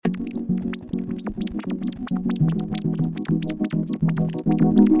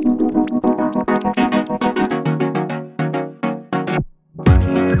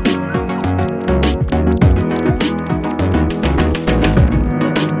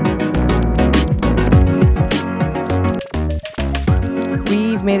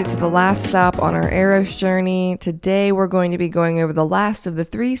made it to the last stop on our Eros journey. Today we're going to be going over the last of the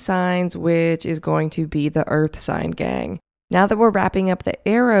 3 signs, which is going to be the Earth sign gang. Now that we're wrapping up the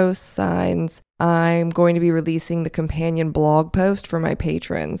Eros signs, I'm going to be releasing the companion blog post for my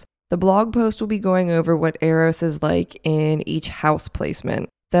patrons. The blog post will be going over what Eros is like in each house placement.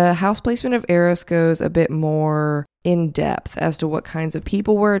 The house placement of Eros goes a bit more in depth as to what kinds of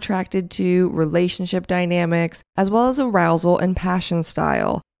people we're attracted to, relationship dynamics, as well as arousal and passion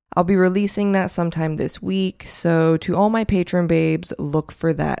style. I'll be releasing that sometime this week, so to all my patron babes, look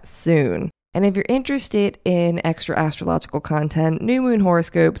for that soon. And if you're interested in extra astrological content, new moon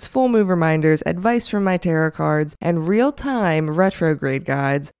horoscopes, full moon reminders, advice from my tarot cards, and real-time retrograde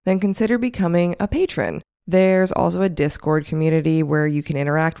guides, then consider becoming a patron. There's also a Discord community where you can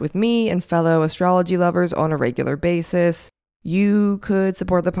interact with me and fellow astrology lovers on a regular basis. You could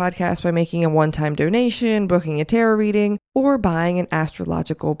support the podcast by making a one-time donation, booking a tarot reading, or buying an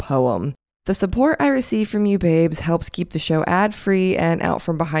astrological poem. The support I receive from you babes helps keep the show ad-free and out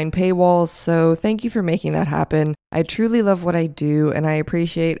from behind paywalls, so thank you for making that happen. I truly love what I do, and I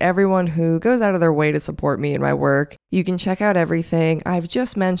appreciate everyone who goes out of their way to support me in my work. You can check out everything I've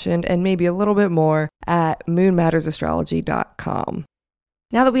just mentioned, and maybe a little bit more, at moonmattersastrology.com.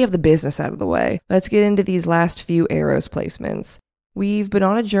 Now that we have the business out of the way, let's get into these last few Eros placements. We've been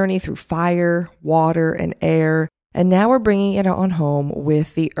on a journey through fire, water, and air, and now we're bringing it on home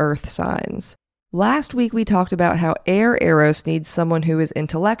with the Earth signs. Last week we talked about how Air Eros needs someone who is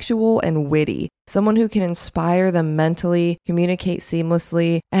intellectual and witty, someone who can inspire them mentally, communicate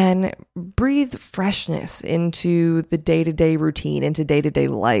seamlessly, and breathe freshness into the day-to-day routine, into day-to-day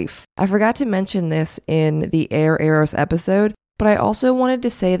life. I forgot to mention this in the Air Eros episode, but I also wanted to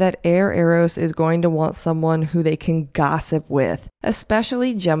say that Air Eros is going to want someone who they can gossip with,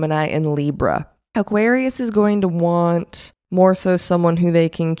 especially Gemini and Libra. Aquarius is going to want more so someone who they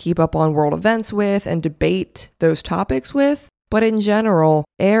can keep up on world events with and debate those topics with. But in general,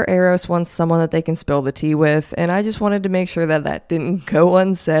 Air Eros wants someone that they can spill the tea with, and I just wanted to make sure that that didn't go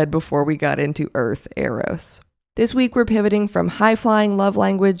unsaid before we got into Earth Eros. This week we're pivoting from high-flying love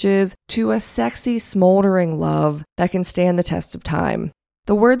languages to a sexy, smoldering love that can stand the test of time.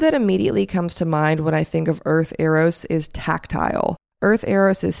 The word that immediately comes to mind when I think of Earth Eros is tactile. Earth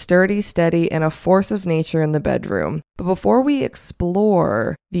Eros is sturdy, steady, and a force of nature in the bedroom. But before we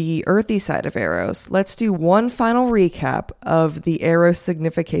explore the earthy side of Eros, let's do one final recap of the Eros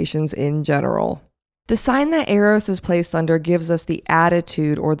significations in general. The sign that Eros is placed under gives us the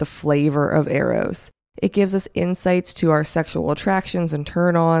attitude or the flavor of Eros. It gives us insights to our sexual attractions and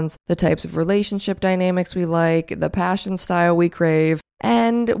turn-ons, the types of relationship dynamics we like, the passion style we crave,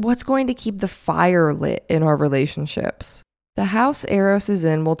 and what's going to keep the fire lit in our relationships. The house Eros is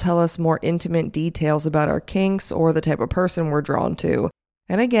in will tell us more intimate details about our kinks or the type of person we're drawn to.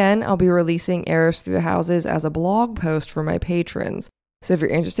 And again, I'll be releasing Eros through the houses as a blog post for my patrons. So if you're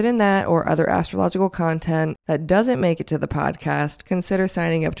interested in that or other astrological content that doesn't make it to the podcast, consider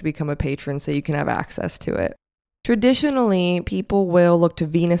signing up to become a patron so you can have access to it. Traditionally, people will look to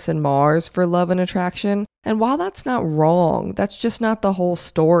Venus and Mars for love and attraction, and while that's not wrong, that's just not the whole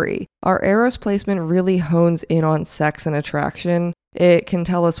story. Our Eros placement really hones in on sex and attraction. It can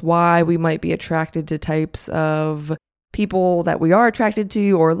tell us why we might be attracted to types of people that we are attracted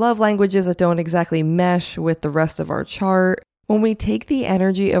to or love languages that don't exactly mesh with the rest of our chart. When we take the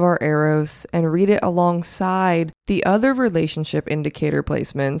energy of our Eros and read it alongside the other relationship indicator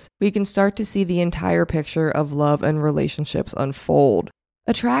placements, we can start to see the entire picture of love and relationships unfold.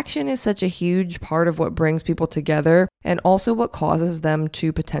 Attraction is such a huge part of what brings people together and also what causes them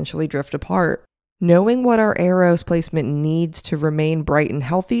to potentially drift apart. Knowing what our Eros placement needs to remain bright and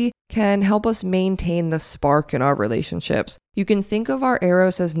healthy can help us maintain the spark in our relationships. You can think of our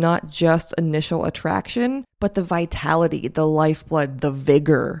Eros as not just initial attraction, but the vitality, the lifeblood, the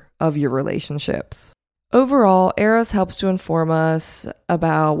vigor of your relationships. Overall, Eros helps to inform us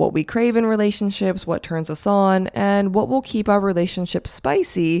about what we crave in relationships, what turns us on, and what will keep our relationships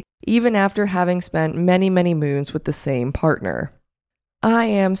spicy even after having spent many, many moons with the same partner. I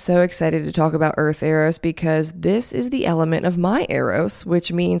am so excited to talk about Earth Eros because this is the element of my Eros,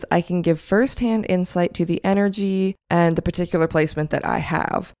 which means I can give firsthand insight to the energy and the particular placement that I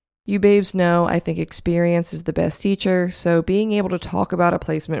have. You babes know I think experience is the best teacher, so being able to talk about a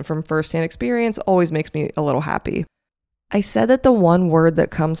placement from firsthand experience always makes me a little happy. I said that the one word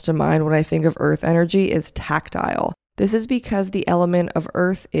that comes to mind when I think of Earth energy is tactile. This is because the element of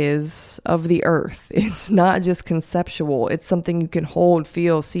earth is of the earth. It's not just conceptual. It's something you can hold,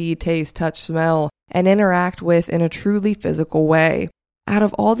 feel, see, taste, touch, smell, and interact with in a truly physical way. Out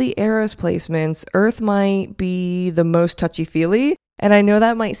of all the Eros placements, earth might be the most touchy-feely And I know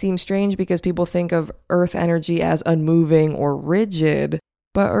that might seem strange because people think of earth energy as unmoving or rigid,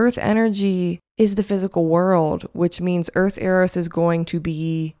 but earth energy is the physical world, which means earth Eros is going to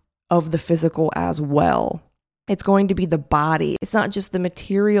be of the physical as well. It's going to be the body. It's not just the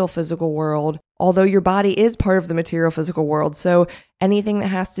material physical world, although your body is part of the material physical world. So anything that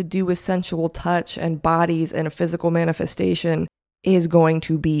has to do with sensual touch and bodies and a physical manifestation is going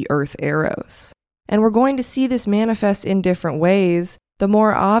to be earth Eros. And we're going to see this manifest in different ways. The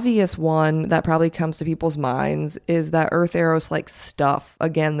more obvious one that probably comes to people's minds is that earth Eros likes stuff,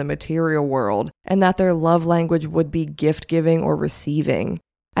 again, the material world, and that their love language would be gift giving or receiving.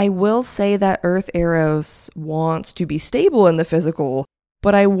 I will say that earth Eros wants to be stable in the physical,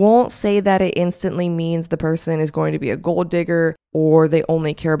 but I won't say that it instantly means the person is going to be a gold digger or they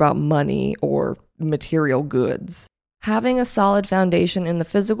only care about money or material goods. Having a solid foundation in the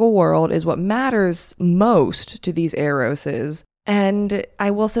physical world is what matters most to these Eroses. And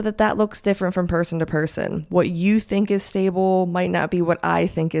I will say that that looks different from person to person. What you think is stable might not be what I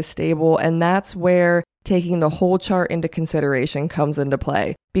think is stable. And that's where taking the whole chart into consideration comes into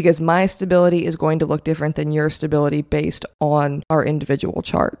play. Because my stability is going to look different than your stability based on our individual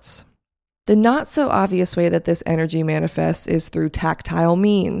charts. The not so obvious way that this energy manifests is through tactile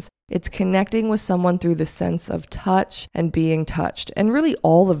means. It's connecting with someone through the sense of touch and being touched, and really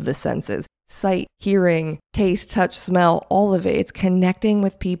all of the senses. Sight, hearing, taste, touch, smell, all of it. It's connecting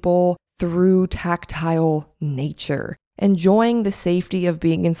with people through tactile nature. Enjoying the safety of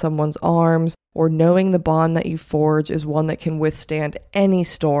being in someone's arms or knowing the bond that you forge is one that can withstand any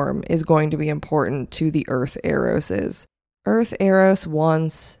storm is going to be important to the earth Eroses. Earth Eros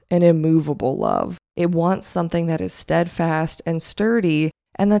wants an immovable love. It wants something that is steadfast and sturdy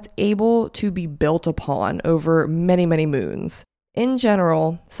and that's able to be built upon over many, many moons. In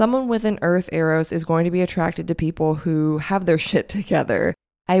general, someone with an earth Eros is going to be attracted to people who have their shit together.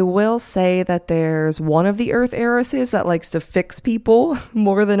 I will say that there's one of the earth Eroses that likes to fix people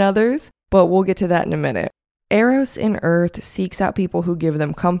more than others, but we'll get to that in a minute. Eros in earth seeks out people who give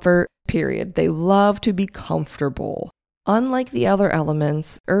them comfort, period. They love to be comfortable. Unlike the other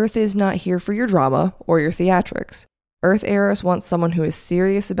elements, earth is not here for your drama or your theatrics. Earth Eros wants someone who is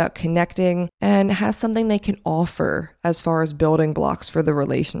serious about connecting and has something they can offer as far as building blocks for the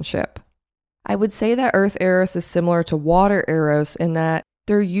relationship. I would say that Earth Eros is similar to Water Eros in that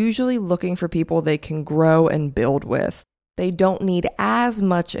they're usually looking for people they can grow and build with. They don't need as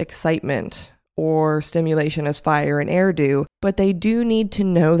much excitement or stimulation as fire and air do, but they do need to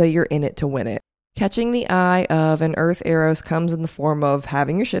know that you're in it to win it. Catching the eye of an Earth Eros comes in the form of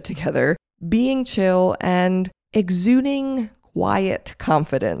having your shit together, being chill, and exuding quiet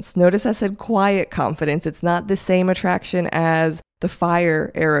confidence. Notice I said quiet confidence. It's not the same attraction as the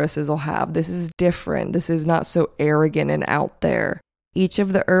fire Eroses will have. This is different. This is not so arrogant and out there. Each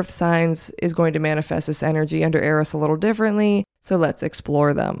of the earth signs is going to manifest this energy under Eros a little differently, so let's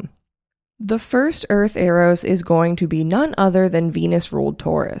explore them. The first earth Eros is going to be none other than Venus-ruled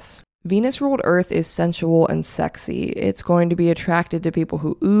Taurus. Venus-ruled Earth is sensual and sexy. It's going to be attracted to people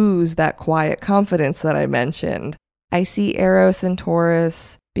who ooze that quiet confidence that I mentioned. I see Eros and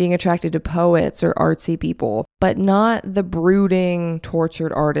Taurus being attracted to poets or artsy people, but not the brooding,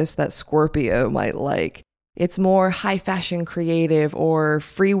 tortured artists that Scorpio might like. It's more high-fashion creative or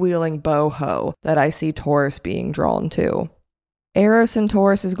freewheeling boho that I see Taurus being drawn to. Eros and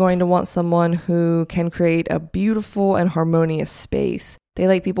Taurus is going to want someone who can create a beautiful and harmonious space. They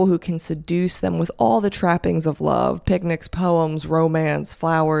like people who can seduce them with all the trappings of love, picnics, poems, romance,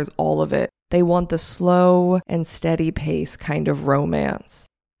 flowers, all of it. They want the slow and steady pace kind of romance.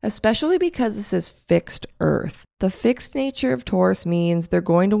 Especially because this is fixed earth. The fixed nature of Taurus means they're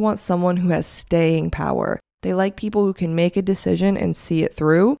going to want someone who has staying power. They like people who can make a decision and see it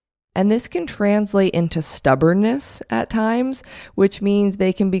through. And this can translate into stubbornness at times, which means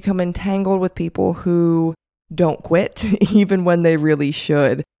they can become entangled with people who don't quit, even when they really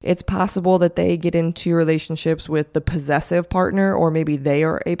should. It's possible that they get into relationships with the possessive partner, or maybe they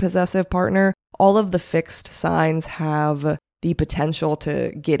are a possessive partner. All of the fixed signs have the potential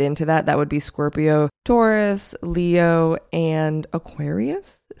to get into that. That would be Scorpio, Taurus, Leo, and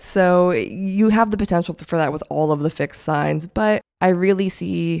Aquarius. So you have the potential for that with all of the fixed signs, but I really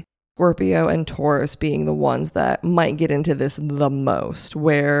see Scorpio and Taurus being the ones that might get into this the most,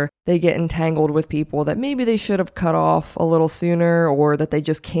 where they get entangled with people that maybe they should have cut off a little sooner or that they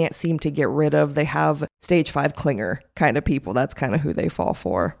just can't seem to get rid of. They have stage 5 clinger kind of people. That's kind of who they fall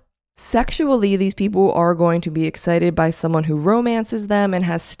for. Sexually, these people are going to be excited by someone who romances them and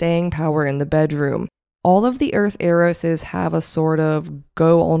has staying power in the bedroom. All of the Earth Eroses have a sort of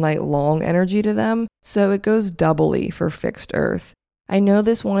go all night long energy to them, so it goes doubly for fixed Earth. I know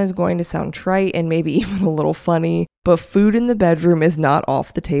this one is going to sound trite and maybe even a little funny, but food in the bedroom is not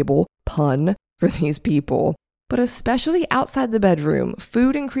off the table, pun, for these people. But especially outside the bedroom,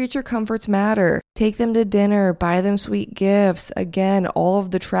 food and creature comforts matter. Take them to dinner, buy them sweet gifts. Again, all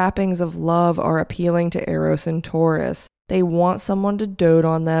of the trappings of love are appealing to Eros and Taurus. They want someone to dote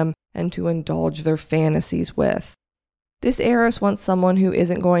on them and to indulge their fantasies with. This Eros wants someone who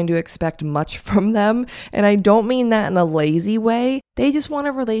isn't going to expect much from them, and I don't mean that in a lazy way. They just want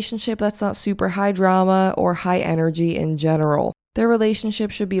a relationship that's not super high drama or high energy in general. Their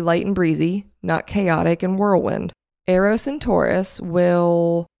relationship should be light and breezy, not chaotic and whirlwind. Eros and Taurus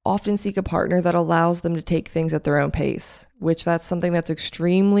will often seek a partner that allows them to take things at their own pace, which that's something that's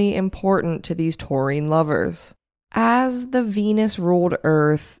extremely important to these Taurine lovers. As the Venus-ruled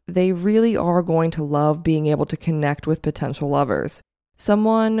Earth, they really are going to love being able to connect with potential lovers.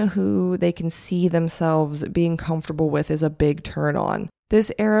 Someone who they can see themselves being comfortable with is a big turn on.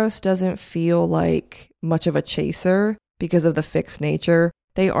 This Eros doesn't feel like much of a chaser because of the fixed nature.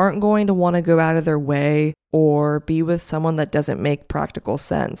 They aren't going to want to go out of their way or be with someone that doesn't make practical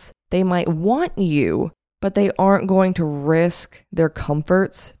sense. They might want you, but they aren't going to risk their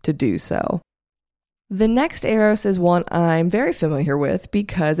comforts to do so. The next Eros is one I'm very familiar with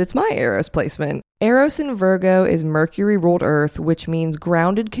because it's my Eros placement. Eros in Virgo is Mercury-ruled Earth, which means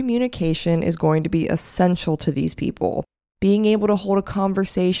grounded communication is going to be essential to these people. Being able to hold a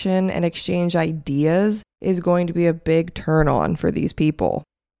conversation and exchange ideas is going to be a big turn-on for these people.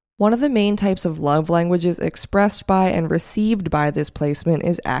 One of the main types of love languages expressed by and received by this placement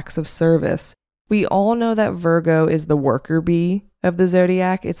is acts of service. We all know that Virgo is the worker bee of the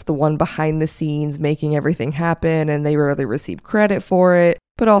zodiac. It's the one behind the scenes making everything happen, and they rarely receive credit for it,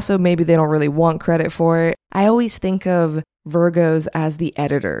 but also maybe they don't really want credit for it. I always think of Virgos as the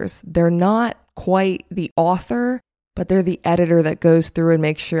editors. They're not quite the author, but they're the editor that goes through and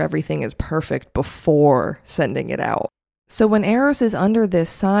makes sure everything is perfect before sending it out. So when Eros is under this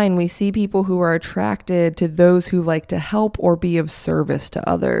sign, we see people who are attracted to those who like to help or be of service to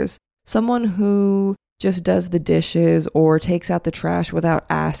others. Someone who just does the dishes or takes out the trash without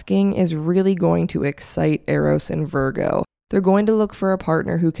asking is really going to excite Eros and Virgo. They're going to look for a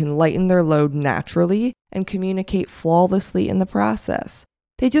partner who can lighten their load naturally and communicate flawlessly in the process.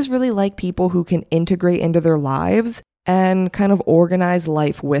 They just really like people who can integrate into their lives and kind of organize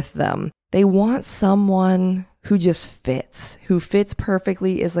life with them. They want someone who just fits, who fits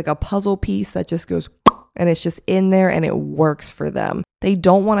perfectly, is like a puzzle piece that just goes and it's just in there and it works for them. They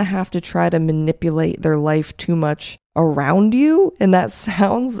don't want to have to try to manipulate their life too much around you, and that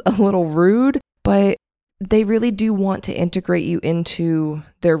sounds a little rude, but they really do want to integrate you into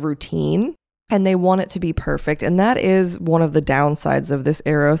their routine, and they want it to be perfect. And that is one of the downsides of this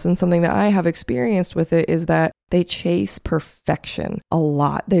Eros, and something that I have experienced with it is that they chase perfection a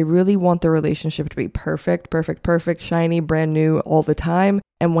lot. They really want the relationship to be perfect, shiny, brand new all the time.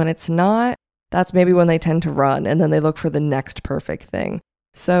 And when it's not, that's maybe when they tend to run, and then they look for the next perfect thing.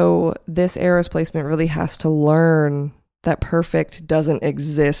 So this Eros placement really has to learn that perfect doesn't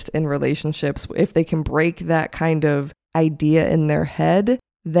exist in relationships. If they can break that kind of idea in their head,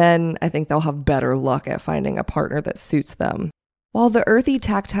 then I think they'll have better luck at finding a partner that suits them. While the earthy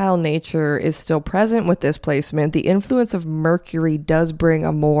tactile nature is still present with this placement, the influence of Mercury does bring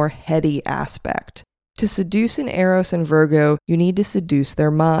a more heady aspect. To seduce an Eros and Virgo, you need to seduce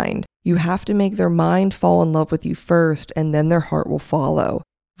their mind. You have to make their mind fall in love with you first, and then their heart will follow.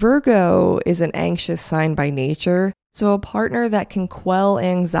 Virgo is an anxious sign by nature, so a partner that can quell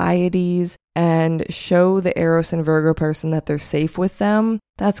anxieties and show the Eros and Virgo person that they're safe with them,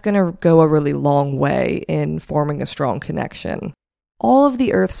 that's going to go a really long way in forming a strong connection. All of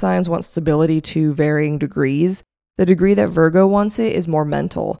the earth signs want stability to varying degrees. The degree that Virgo wants it is more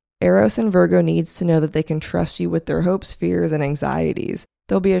mental. Eros and Virgo needs to know that they can trust you with their hopes, fears, and anxieties.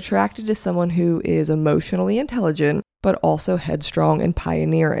 They'll be attracted to someone who is emotionally intelligent, but also headstrong and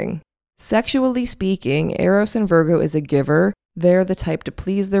pioneering. Sexually speaking, Eros and Virgo is a giver. They're the type to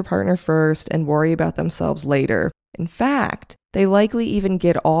please their partner first and worry about themselves later. In fact, they likely even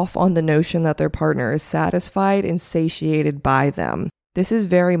get off on the notion that their partner is satisfied and satiated by them. This is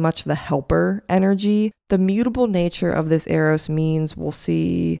very much the helper energy. The mutable nature of this Eros means we'll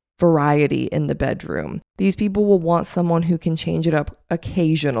see variety in the bedroom. These people will want someone who can change it up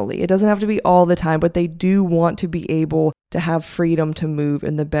occasionally. It doesn't have to be all the time, but they do want to be able to have freedom to move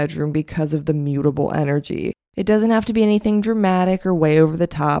in the bedroom because of the mutable energy. It doesn't have to be anything dramatic or way over the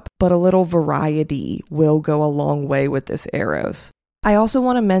top, but a little variety will go a long way with this Eros. I also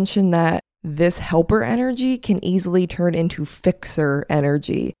want to mention that this helper energy can easily turn into fixer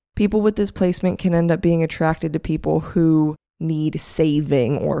energy. People with this placement can end up being attracted to people who need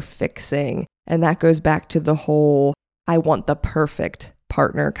saving or fixing. And that goes back to the whole, I want the perfect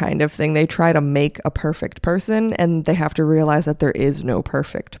partner kind of thing. They try to make a perfect person, and they have to realize that there is no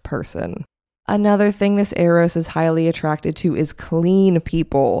perfect person. Another thing this Eros is highly attracted to is clean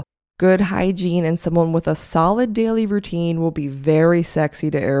people. Good hygiene and someone with a solid daily routine will be very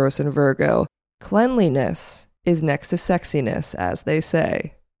sexy to Eros and Virgo. Cleanliness is next to sexiness, as they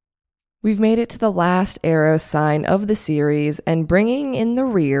say. We've made it to the last Eros sign of the series, and bringing in the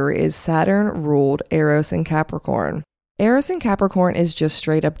rear is Saturn-ruled Eros and Capricorn. Eros and Capricorn is just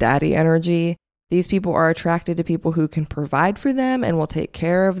straight up daddy energy. These people are attracted to people who can provide for them and will take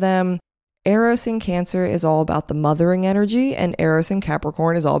care of them. Eros in Cancer is all about the mothering energy, and Eros in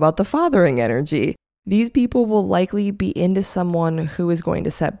Capricorn is all about the fathering energy. These people will likely be into someone who is going to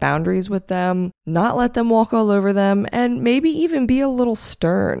set boundaries with them, not let them walk all over them, and maybe even be a little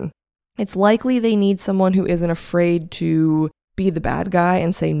stern. It's likely they need someone who isn't afraid to be the bad guy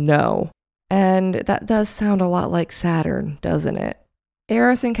and say no. And that does sound a lot like Saturn, doesn't it?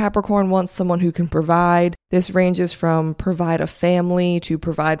 Eros in Capricorn wants someone who can provide. This ranges from provide a family to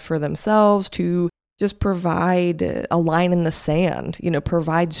provide for themselves to just provide a line in the sand,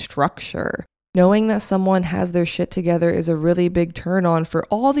 provide structure. Knowing that someone has their shit together is a really big turn on for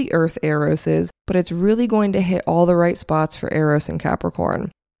all the Earth Eroses, but it's really going to hit all the right spots for Eros and Capricorn.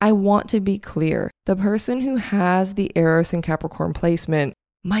 I want to be clear. The person who has the Eros and Capricorn placement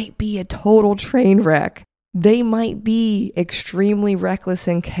might be a total train wreck. They might be extremely reckless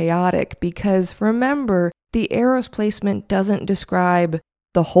and chaotic because remember, the Eros placement doesn't describe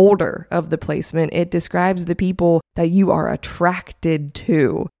the holder of the placement. It describes the people that you are attracted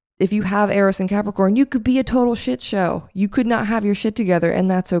to. If you have Eros and Capricorn, you could be a total shit show. You could not have your shit together,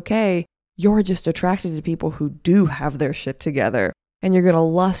 and that's okay. You're just attracted to people who do have their shit together. And you're going to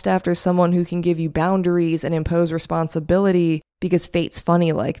lust after someone who can give you boundaries and impose responsibility because fate's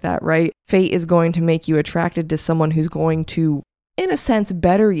funny like that, right? Fate is going to make you attracted to someone who's going to, in a sense,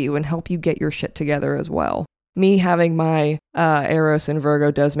 better you and help you get your shit together as well. Me having my Eros and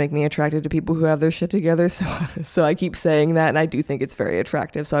Virgo does make me attracted to people who have their shit together, so I keep saying that, and I do think it's very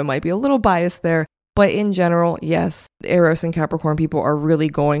attractive, so I might be a little biased there. But in general, yes, Eros and Capricorn people are really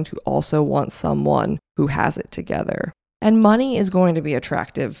going to also want someone who has it together. And money is going to be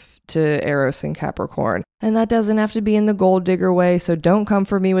attractive to Eros and Capricorn. And that doesn't have to be in the gold digger way, so don't come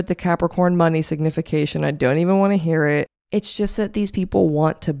for me with the Capricorn money signification. I don't even want to hear it. It's just that these people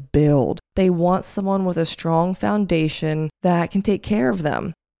want to build. They want someone with a strong foundation that can take care of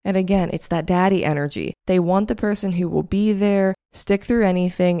them. And again, it's that daddy energy. They want the person who will be there, stick through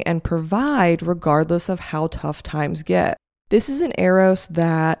anything, and provide regardless of how tough times get. This is an Eros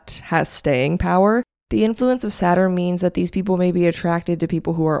that has staying power. The influence of Saturn means that these people may be attracted to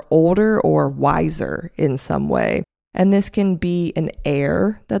people who are older or wiser in some way. And this can be an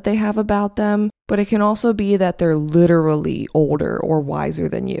air that they have about them, but it can also be that they're literally older or wiser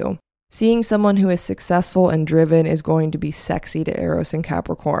than you. Seeing someone who is successful and driven is going to be sexy to Eros and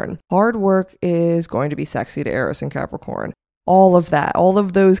Capricorn. Hard work is going to be sexy to Eros and Capricorn. All of that, all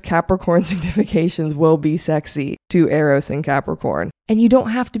of those Capricorn significations will be sexy to Eros and Capricorn. And you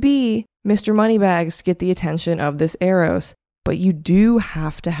don't have to be Mr. Moneybags to get the attention of this Eros, but you do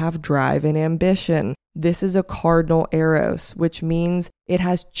have to have drive and ambition. This is a cardinal Eros, which means it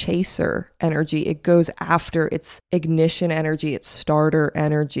has chaser energy. It goes after its ignition energy, its starter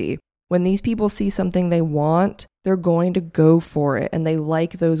energy. When these people see something they want, they're going to go for it, and they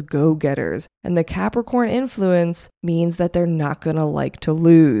like those go-getters. And the Capricorn influence means that they're not going to like to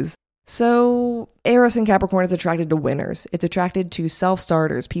lose. So Eros and Capricorn is attracted to winners. It's attracted to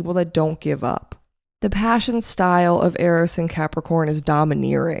self-starters, people that don't give up. The passion style of Eros and Capricorn is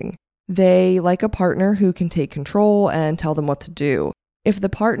domineering. They like a partner who can take control and tell them what to do. If the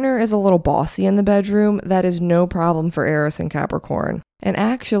partner is a little bossy in the bedroom, that is no problem for Eros and Capricorn. And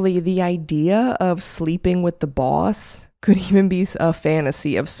actually, the idea of sleeping with the boss could even be a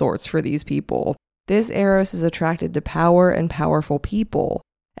fantasy of sorts for these people. This Eros is attracted to power and powerful people.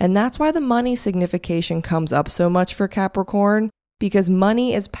 And that's why the money signification comes up so much for Capricorn, because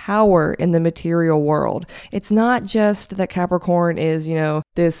money is power in the material world. It's not just that Capricorn is,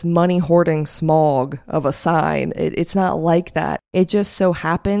 this money hoarding smog of a sign. It's not like that. It just so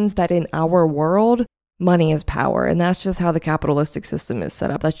happens that in our world, money is power. And that's just how the capitalistic system is set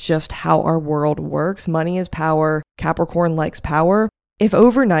up. That's just how our world works. Money is power. Capricorn likes power. If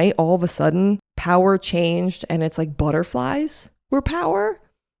overnight, all of a sudden, power changed and it's like butterflies were power,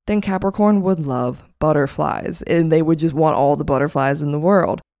 then Capricorn would love butterflies and they would just want all the butterflies in the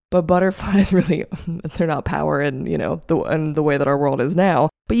world. But butterflies really, they're not power in, in the way that our world is now.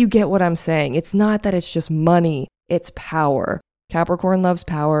 But you get what I'm saying. It's not that it's just money. It's power. Capricorn loves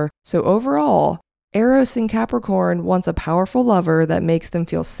power. So overall, Eros in Capricorn wants a powerful lover that makes them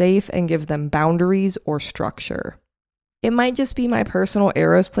feel safe and gives them boundaries or structure. It might just be my personal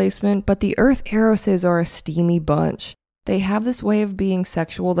Eros placement, but the Earth Eroses are a steamy bunch. They have this way of being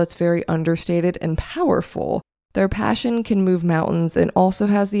sexual that's very understated and powerful. Their passion can move mountains and also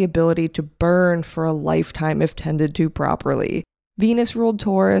has the ability to burn for a lifetime if tended to properly. Venus-ruled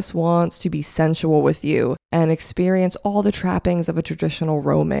Taurus wants to be sensual with you and experience all the trappings of a traditional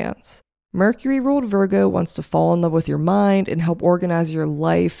romance. Mercury-ruled Virgo wants to fall in love with your mind and help organize your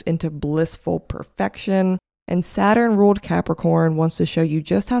life into blissful perfection. And Saturn-ruled Capricorn wants to show you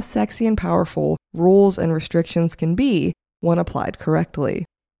just how sexy and powerful rules and restrictions can be when applied correctly.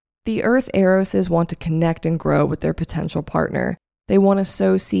 The Earth Eroses want to connect and grow with their potential partner. They want to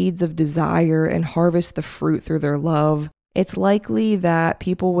sow seeds of desire and harvest the fruit through their love. It's likely that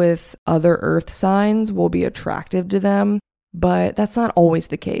people with other Earth signs will be attractive to them, but that's not always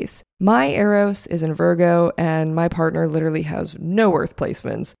the case. My Eros is in Virgo, and my partner literally has no Earth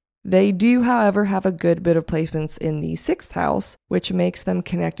placements. They do, however, have a good bit of placements in the 6th house, which makes them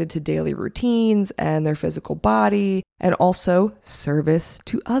connected to daily routines and their physical body, and also service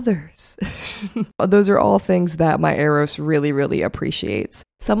to others. Those are all things that my Eros really, really appreciates.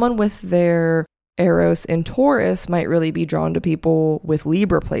 Someone with their Eros in Taurus might really be drawn to people with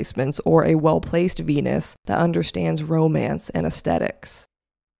Libra placements or a well-placed Venus that understands romance and aesthetics.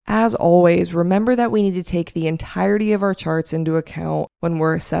 As always, remember that we need to take the entirety of our charts into account when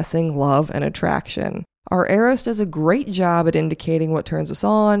we're assessing love and attraction. Our Eros does a great job at indicating what turns us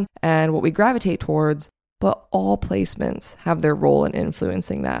on and what we gravitate towards, but all placements have their role in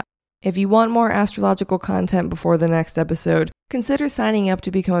influencing that. If you want more astrological content before the next episode, consider signing up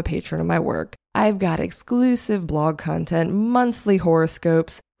to become a patron of my work. I've got exclusive blog content, monthly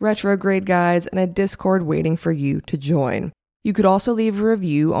horoscopes, retrograde guides, and a Discord waiting for you to join. You could also leave a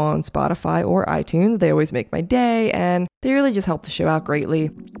review on Spotify or iTunes. They always make my day, and they really just help the show out greatly.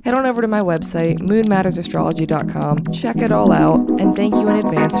 Head on over to my website, moonmattersastrology.com. Check it all out, and thank you in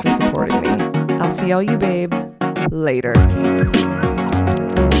advance for supporting me. I'll see all you babes later.